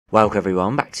Welcome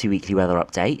everyone back to weekly weather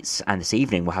updates, and this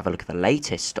evening we'll have a look at the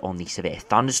latest on the severe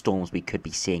thunderstorms we could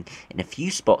be seeing in a few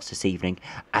spots this evening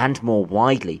and more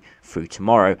widely through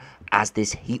tomorrow as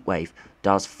this heatwave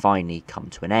does finally come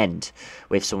to an end.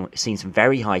 We've seen some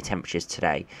very high temperatures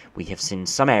today. We have seen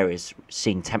some areas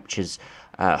seeing temperatures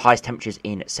highest temperatures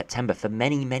in September for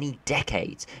many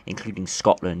decades, including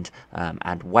Scotland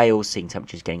and Wales, seeing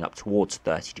temperatures getting up towards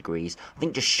 30 degrees. I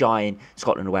think just shy in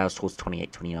Scotland and Wales towards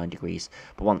 28-29 degrees.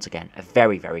 But once again, a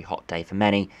very hot day for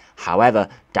many. However,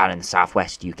 down in the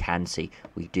southwest, you can see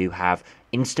we do have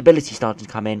instability starting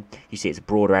to come in. You see it's a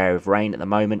broader area of rain at the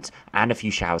moment and a few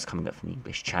showers coming up from the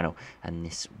English Channel, and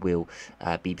this will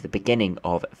be the beginning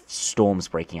of storms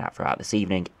breaking out throughout this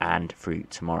evening and through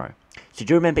tomorrow. So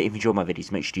do remember, if you enjoy my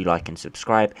videos, make sure you like and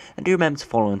subscribe, and do remember to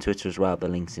follow on Twitter as well. The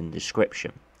link's in the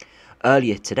description.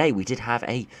 Earlier today we did have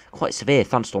a quite severe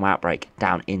thunderstorm outbreak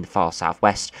down in the far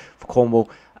southwest for Cornwall.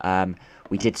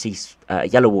 We did see a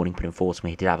yellow warning put in force, and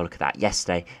we did have a look at that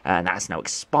yesterday, and that's now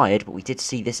expired, but we did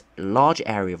see this large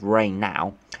area of rain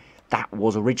now that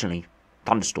was originally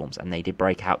thunderstorms, and they did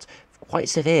break out quite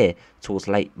severe towards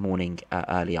late morning,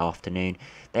 early afternoon.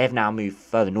 They have now moved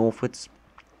further northwards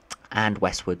and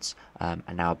westwards, and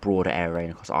now a broader area of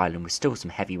rain across Ireland with still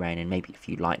some heavy rain and maybe a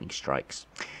few lightning strikes.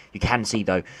 You can see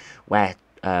though where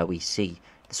we see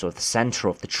the centre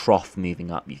of the trough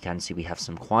moving up, you can see we have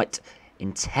some quite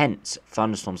intense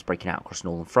thunderstorms breaking out across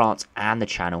northern France and the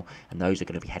Channel, and those are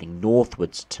going to be heading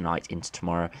northwards tonight into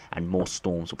tomorrow, and more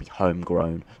storms will be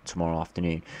homegrown tomorrow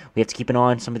afternoon. We have to keep an eye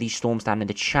on some of these storms down in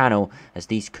the Channel, as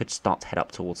these could start to head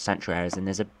up towards central areas, and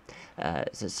there's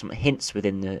some hints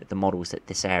within the models that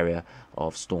this area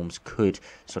of storms could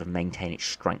sort of maintain its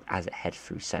strength as it heads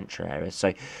through central areas.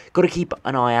 So got to keep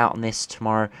an eye out on this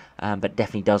tomorrow, but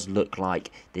definitely does look like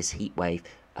this heat wave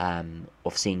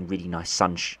of seeing really nice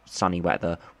sunny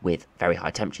weather with very high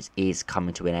temperatures is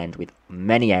coming to an end, with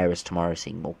many areas tomorrow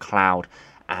seeing more cloud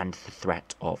and the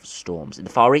threat of storms. In the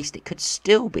Far East it could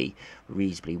still be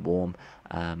reasonably warm,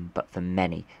 but for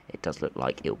many it does look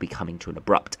like it will be coming to an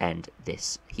abrupt end,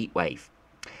 this heat wave.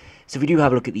 So if we do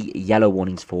have a look at the yellow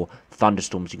warnings for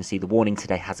thunderstorms, you can see the warning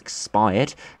today has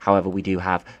expired. However, we do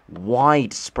have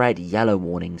widespread yellow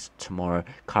warnings tomorrow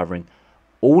covering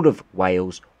all of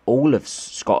Wales, all of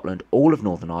Scotland, all of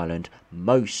Northern Ireland,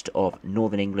 most of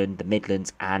Northern England, the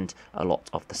Midlands, and a lot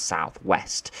of the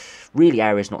southwest. Really,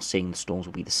 areas not seeing the storms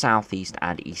will be the southeast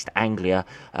and East Anglia.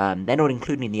 They're not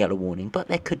included in the yellow warning, but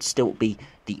there could still be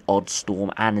the odd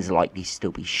storm, and there's likely to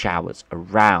still be showers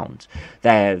around.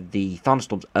 The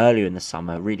thunderstorms earlier in the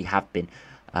summer really have been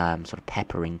sort of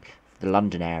peppering the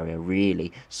London area,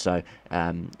 really, so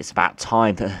it's about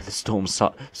time that the storms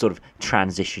sort of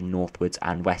transition northwards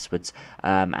and westwards,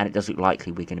 and it does look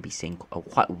likely we're going to be seeing a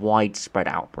quite widespread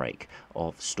outbreak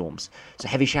of storms. So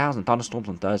heavy showers and thunderstorms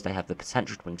on Thursday have the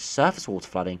potential to bring surface water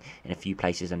flooding in a few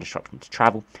places and disruption to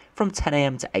travel from 10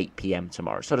 AM to 8 PM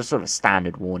tomorrow. So there's sort of a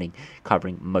standard warning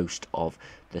covering most of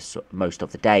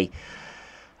the day.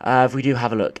 If we do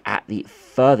have a look at the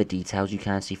further details, you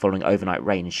can see following overnight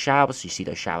rain and showers. So you see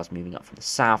those showers moving up from the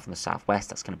south and the southwest.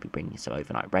 That's going to be bringing some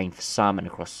overnight rain for some, and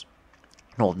across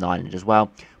Northern Ireland as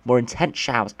well. More intense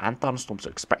showers and thunderstorms are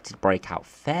expected to break out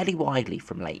fairly widely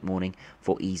from late morning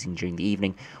for easing during the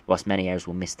evening. Whilst many areas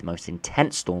will miss the most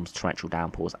intense storms, torrential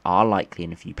downpours are likely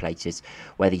in a few places.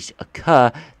 Where these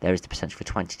occur, there is the potential for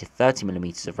 20 to 30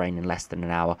 millimetres of rain in less than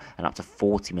an hour and up to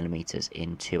 40 millimetres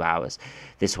in 2 hours.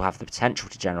 This will have the potential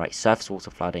to generate surface water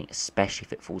flooding, especially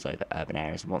if it falls over urban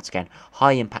areas. And once again,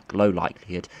 high impact, low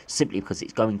likelihood, simply because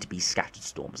it's going to be scattered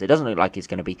storms. It doesn't look like it's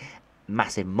going to be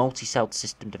massive multi-celled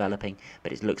system developing,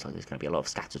 but it looks like there's going to be a lot of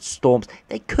scattered storms.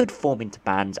 They could form into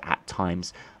bands at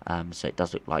times, so it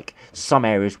does look like some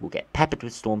areas will get peppered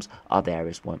with storms, other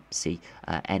areas won't see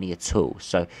any at all.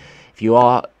 So if you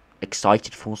are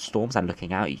excited for storms and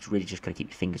looking out, you're really just going to keep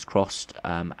your fingers crossed.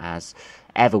 As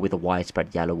ever with a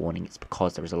widespread yellow warning, it's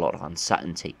because there is a lot of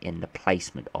uncertainty in the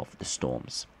placement of the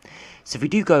storms. So if we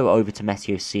do go over to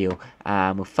Meteo Seal,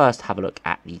 we'll first have a look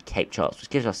at the Cape charts, which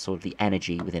gives us sort of the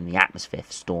energy within the atmosphere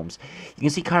for storms. You can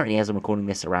see currently, as I'm recording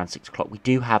this around 6 o'clock, we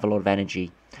do have a lot of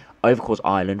energy over across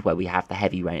Ireland, where we have the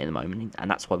heavy rain at the moment, and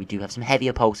that's why we do have some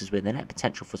heavier pulses within it,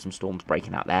 potential for some storms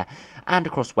breaking out there, and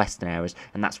across western areas,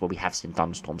 and that's where we have seen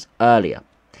thunderstorms earlier.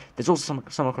 There's also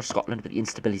some across Scotland, but the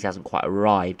instability hasn't quite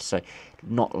arrived, so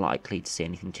not likely to see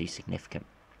anything too significant.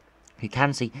 You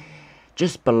can see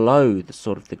just below the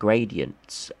sort of the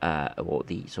gradients, or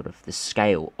the sort of the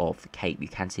scale of the Cape, you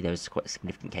can see there is quite a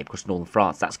significant Cape across northern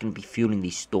France. That's going to be fueling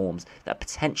these storms that are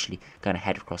potentially going to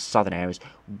head across southern areas.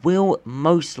 Will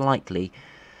most likely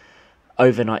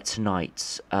overnight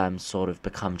tonight sort of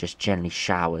become just generally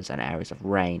showers and areas of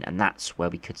rain, and that's where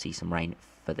we could see some rain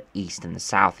for the east and the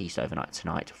southeast overnight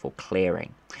tonight before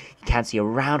clearing. You can see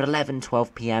around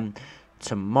 11-12 p.m.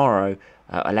 tomorrow,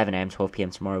 11 a.m. 12 p.m.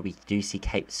 tomorrow, we do see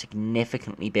Cape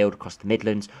significantly build across the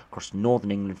Midlands, across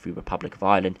northern England through Republic of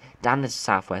Ireland, down into the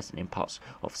southwest and in parts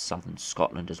of southern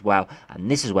Scotland as well. And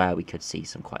this is where we could see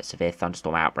some quite severe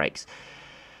thunderstorm outbreaks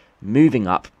moving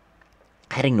up,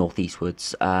 heading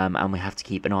northeastwards, and we have to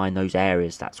keep an eye on those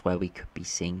areas. That's where we could be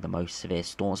seeing the most severe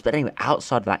storms. But anyway,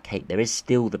 outside of that Cape, there is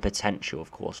still the potential,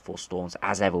 of course, for storms,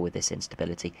 as ever with this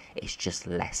instability. It's just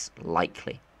less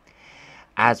likely.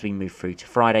 As we move through to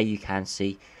Friday, you can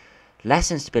see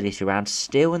less instability around,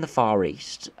 still in the far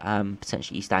east,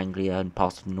 potentially East Anglia and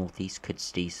parts of the northeast could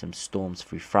see some storms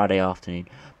through Friday afternoon,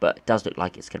 but it does look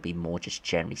like it's going to be more just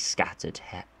generally scattered,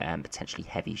 potentially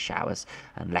heavy showers,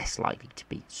 and less likely to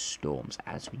be storms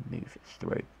as we move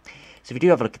through. So if we do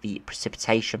have a look at the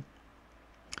precipitation,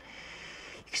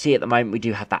 you can see at the moment we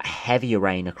do have that heavier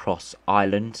rain across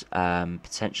Ireland,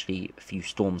 potentially a few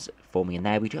storms forming in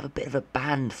there. We do have a bit of a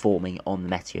band forming on the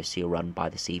Meteo Seal run by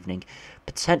this evening,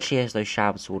 potentially as those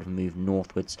showers sort of move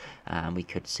northwards, and we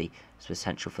could see some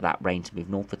potential for that rain to move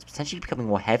northwards, potentially becoming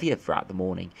more heavier throughout the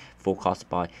morning, forecasted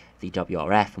by the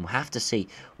WRF, and we'll have to see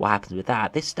what happens with that.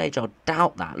 At this stage, I'll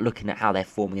doubt that, looking at how they're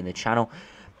forming in the channel,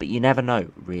 but you never know,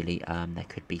 really. There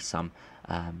could be some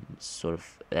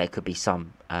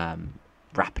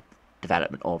rapid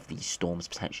development of these storms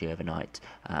potentially overnight.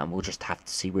 We'll just have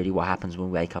to see really what happens when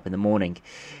we wake up in the morning.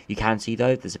 You can see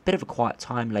though there's a bit of a quiet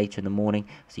time later in the morning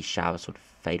as these showers sort of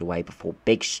fade away before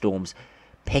big storms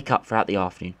pick up throughout the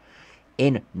afternoon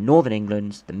in northern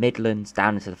England, the Midlands,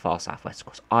 down into the far southwest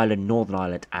across Ireland, Northern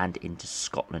Ireland and into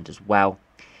Scotland as well.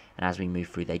 And as we move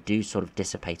through, they do sort of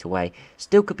dissipate away.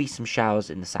 Still could be some showers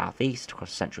in the southeast,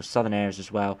 across central southern areas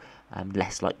as well.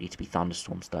 Less likely to be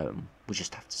thunderstorms though, and we'll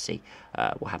just have to see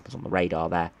what happens on the radar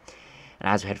there. And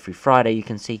as we head through Friday, you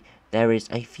can see there is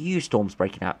a few storms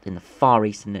breaking out in the far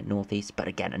east and the northeast, but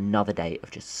again, another day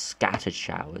of just scattered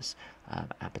showers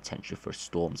and potential for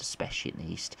storms, especially in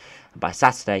the east. And by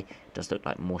Saturday, it does look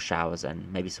like more showers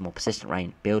and maybe some more persistent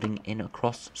rain building in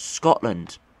across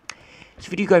Scotland. So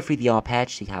if we do go through the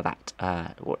ARPEGE, see how that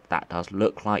what that does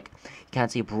look like, you can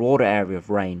see a broader area of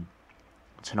rain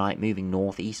tonight moving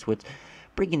northeastwards,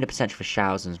 bringing the potential for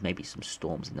showers and maybe some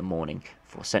storms in the morning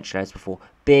for central areas before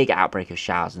big outbreak of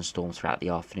showers and storms throughout the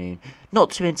afternoon.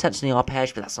 Not too intense in the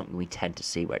ARPEGE, but that's something we tend to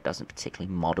see where it doesn't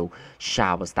particularly model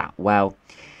showers that well.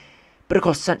 But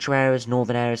across central areas,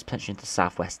 northern areas, potentially into the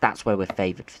southwest, that's where we're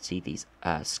favoured to see these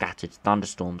scattered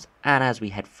thunderstorms. And as we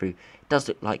head through, it does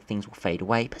look like things will fade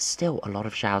away, but still a lot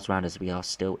of showers around as we are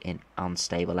still in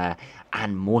unstable air.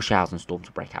 And more showers and storms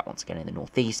will break out once again in the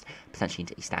northeast, potentially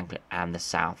into East Anglia and the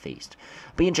southeast.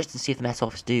 It'll be interesting to see if the Met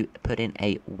Office do put in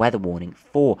a weather warning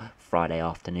for Friday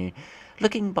afternoon.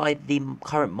 Looking by the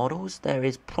current models, there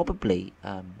is probably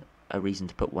a reason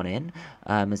to put one in,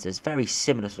 as there's very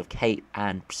similar sort of Cape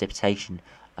and precipitation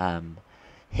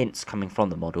hints coming from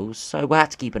the models, so we'll have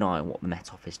to keep an eye on what the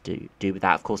Met Office do with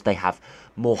that. Of course, they have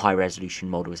more high resolution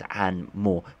models and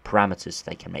more parameters, so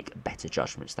they can make better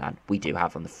judgments than we do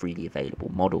have on the freely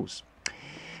available models.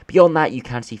 Beyond that, you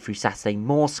can see through Saturday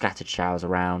more scattered showers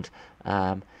around,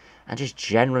 and just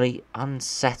generally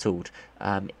unsettled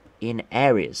in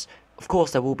areas. Of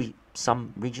course, there will be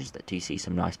some regions that do see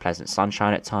some nice pleasant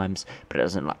sunshine at times, but it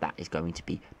doesn't look like that is going to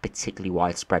be particularly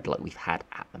widespread like we've had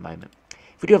at the moment.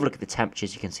 If we do have a look at the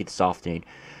temperatures, you can see this afternoon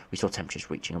we saw temperatures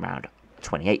reaching around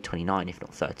 28, 29, if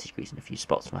not 30 degrees in a few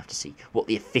spots. We'll have to see what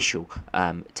the official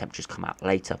temperatures come out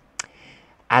later.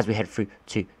 As we head through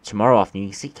to tomorrow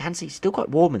afternoon, you can see still quite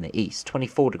warm in the east,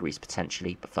 24 degrees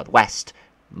potentially, but further west,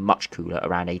 much cooler,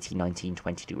 around 18, 19,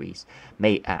 20 degrees,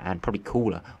 and probably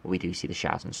cooler where we do see the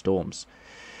showers and storms.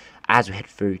 As we head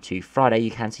through to Friday,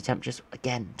 you can see temperatures,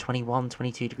 again, 21,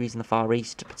 22 degrees in the far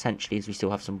east, potentially, as we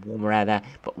still have some warmer air there,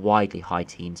 but widely high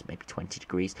teens, maybe 20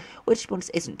 degrees, which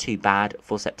isn't too bad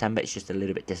for September. It's just a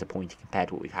little bit disappointing compared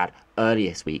to what we've had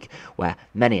earlier this week, where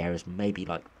many areas may be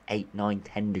like 8, 9,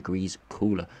 10 degrees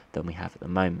cooler than we have at the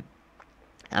moment.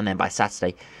 And then by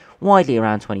Saturday, widely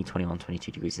around 20, 21,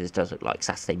 22 degrees. This does look like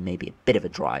Saturday may be a bit of a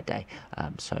drier day,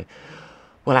 so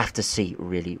we'll have to see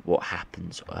really what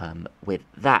happens with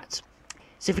that.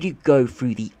 So if we do go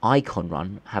through the icon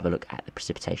run, have a look at the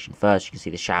precipitation first. You can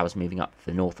see the showers moving up to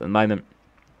the north at the moment,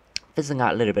 fizzling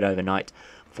out a little bit overnight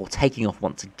before taking off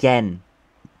once again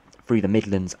through the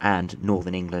Midlands and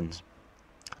northern England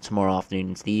tomorrow afternoon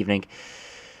into the evening,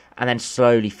 and then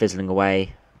slowly fizzling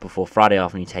away before Friday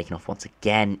afternoon taking off once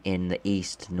again in the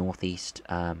east, northeast.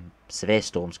 Severe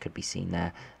storms could be seen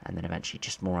there, and then eventually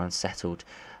just more unsettled.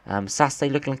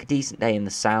 Saturday looking like a decent day in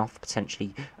the south,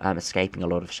 potentially escaping a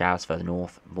lot of showers further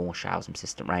north, more showers and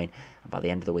persistent rain, and by the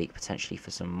end of the week potentially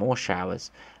for some more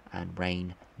showers and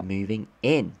rain moving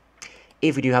in.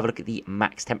 If we do have a look at the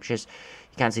max temperatures,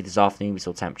 you can see this afternoon we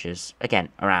saw temperatures again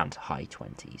around high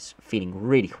 20s, feeling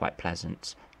really quite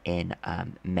pleasant in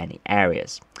many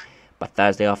areas. By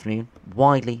Thursday afternoon,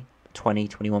 widely 20,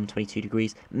 21, 22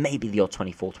 degrees, maybe the odd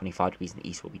 24, 25 degrees in the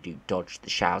east where we do dodge the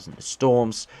showers and the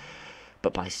storms.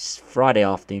 But by Friday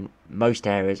afternoon, most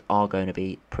areas are going to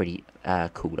be pretty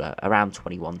cooler, around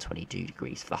 21, 22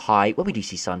 degrees for the high. When we do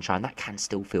see sunshine, that can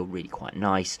still feel really quite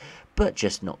nice, but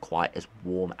just not quite as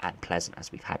warm and pleasant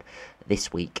as we've had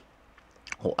this week,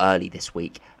 or early this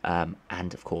week.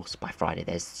 And of course, by Friday,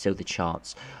 there's still the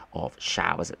chance of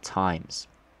showers at times.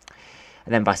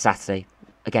 And then by Saturday,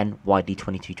 again, widely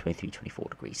 22, 23, 24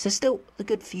 degrees. So still a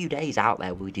good few days out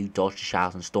there where we do dodge the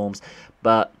showers and storms.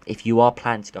 But if you are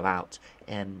planning to go out,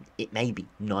 it may be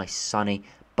nice sunny,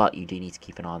 but you do need to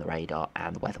keep an eye on the radar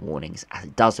and the weather warnings, as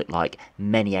it does look like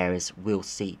many areas will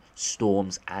see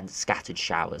storms and scattered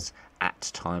showers at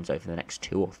times over the next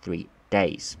 2 or 3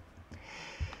 days.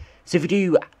 So if we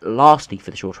do, lastly,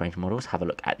 for the short range models, have a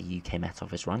look at the UK Met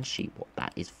Office run sheet, what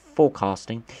that is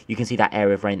forecasting. You can see that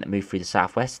area of rain that moved through the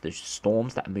southwest, those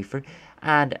storms that move through,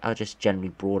 and just generally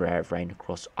broader area of rain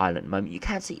across Ireland at the moment. You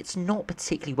can see it's not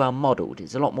particularly well modelled.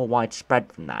 It's a lot more widespread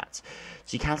than that.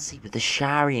 So you can see with the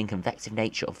showery and convective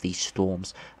nature of these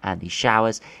storms and these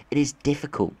showers, it is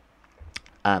difficult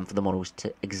for the models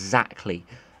to exactly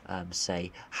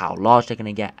say how large they're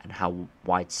going to get and how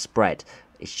widespread.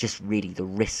 It's just really the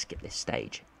risk at this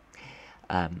stage.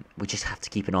 We just have to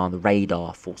keep an eye on the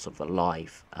radar for sort of the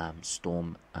live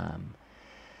storm,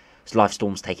 live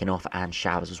storms taking off and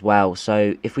showers as well.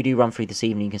 So if we do run through this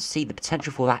evening, you can see the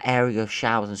potential for that area of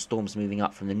showers and storms moving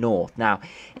up from the north. Now,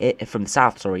 from the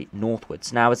south, sorry,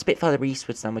 northwards. Now it's a bit further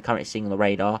eastwards than we're currently seeing on the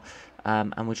radar,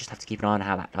 and we'll just have to keep an eye on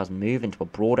how that does move into a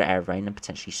broader area of rain and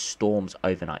potentially storms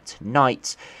overnight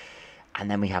tonight. And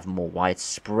then we have more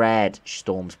widespread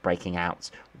storms breaking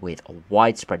out with a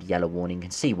widespread yellow warning. You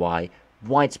can see why.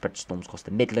 Widespread storms across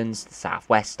the Midlands, the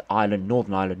Southwest, Ireland,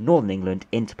 Northern England,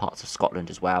 into parts of Scotland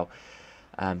as well.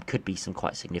 Could be some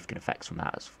quite significant effects from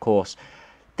that. Of course,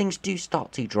 things do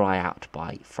start to dry out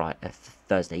by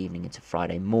Thursday evening into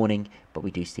Friday morning, but we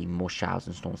do see more showers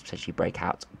and storms potentially break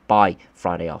out by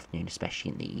Friday afternoon,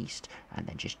 especially in the east, and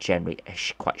then just generally a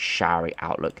quite showery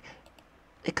outlook.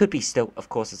 It could be still, of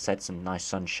course, as I said, some nice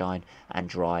sunshine and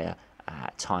drier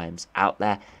times out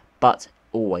there, but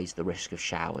always the risk of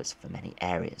showers for many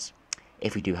areas.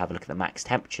 If we do have a look at the max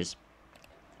temperatures,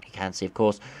 you can see, of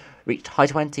course, reached high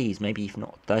 20s, maybe even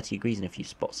not 30 degrees in a few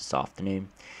spots this afternoon.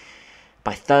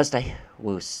 By Thursday,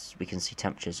 we can see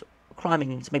temperatures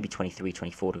climbing into maybe 23,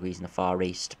 24 degrees in the far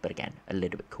east, but again, a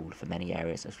little bit cooler for many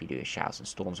areas as we do have showers and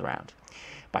storms around.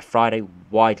 By Friday,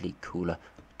 widely cooler,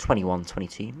 21,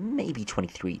 22, maybe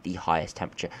 23, the highest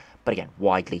temperature, but again,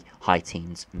 widely high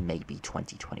teens, maybe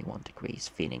 20, 21 degrees,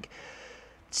 feeling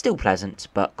still pleasant,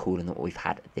 but cooler than what we've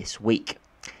had this week.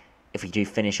 If we do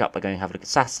finish up by going to have a look at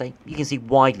Saturday, you can see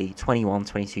widely 21,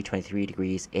 22, 23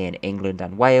 degrees in England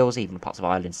and Wales, even parts of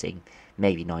Ireland seeing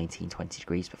maybe 19, 20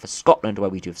 degrees. But for Scotland, where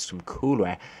we do have some cooler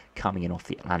air coming in off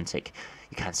the Atlantic,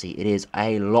 you can see it is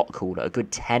a lot cooler, a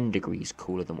good 10 degrees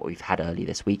cooler than what we've had earlier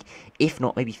this week, if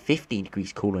not maybe 15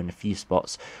 degrees cooler in a few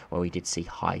spots where we did see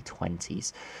high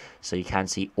 20s. So you can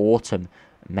see autumn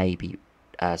maybe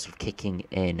sort of kicking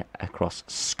in across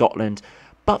Scotland.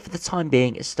 But for the time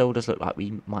being, it still does look like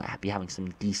we might be having some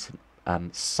decent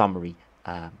summery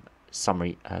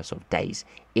sort of days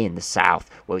in the south,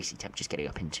 where we see temperatures getting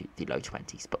up into the low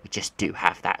 20s. But we just do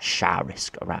have that shower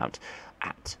risk around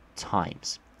at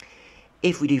times.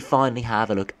 If we do finally have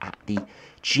a look at the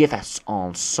GFS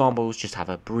Ensembles, just have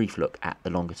a brief look at the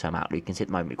longer term outlook. You can see at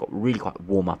the moment we've got really quite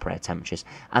warm upper air temperatures,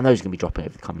 and those are going to be dropping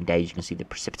over the coming days. You can see the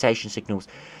precipitation signals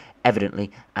evidently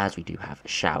as we do have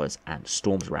showers and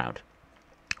storms around.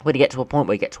 We're going to get to a point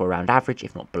where we get to around average,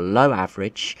 if not below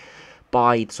average,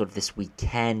 by sort of this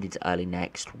weekend into early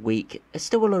next week. There's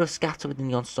still a lot of scatter within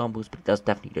the ensembles, but it does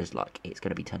definitely look like it's going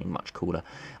to be turning much cooler.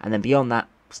 And then beyond that,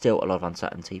 still a lot of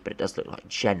uncertainty, but it does look like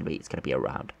generally it's going to be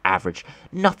around average.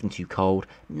 Nothing too cold,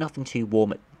 nothing too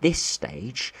warm at this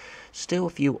stage. Still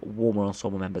a few warmer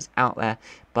ensemble members out there,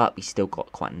 but we still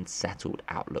got quite an unsettled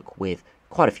outlook with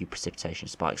quite a few precipitation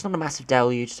spikes. Not a massive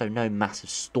deluge, so no massive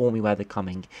stormy weather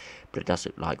coming, but it does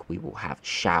look like we will have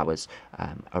showers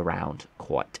around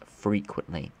quite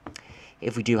frequently.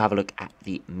 if we do have a look at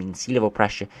the mean sea level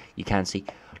pressure, you can see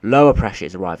lower pressure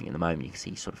is arriving at the moment. You can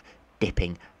see sort of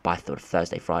dipping by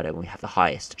Thursday, Friday when we have the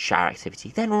highest shower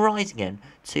activity, then rising again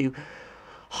to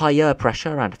higher pressure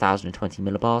around 1020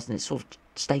 millibars, and it sort of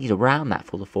stays around that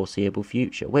for the foreseeable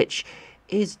future, which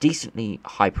is decently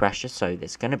high pressure. So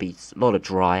there's going to be a lot of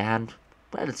dry and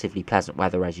relatively pleasant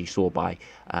weather, as you saw by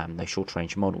those short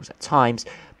range models at times,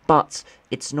 but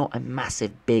it's not a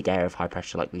massive big area of high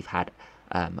pressure like we've had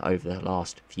over the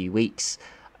last few weeks.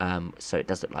 So it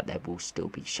does look like there will still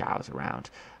be showers around.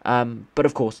 But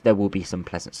of course, there will be some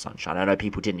pleasant sunshine. I know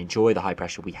people didn't enjoy the high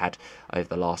pressure we had over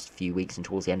the last few weeks and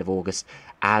towards the end of August,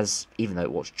 as even though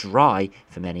it was dry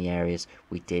for many areas,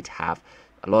 we did have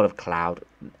a lot of cloud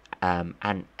and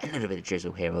a little bit of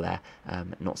drizzle here or there,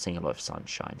 not seeing a lot of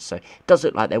sunshine. So it does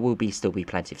look like there will still be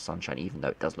plenty of sunshine, even though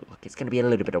it does look like it's going to be a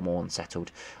little bit more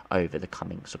unsettled over the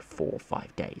coming sort of 4 or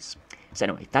 5 days. So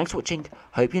anyway, thanks for watching.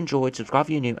 Hope you enjoyed. Subscribe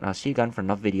if you're new, and I'll see you again for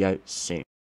another video soon.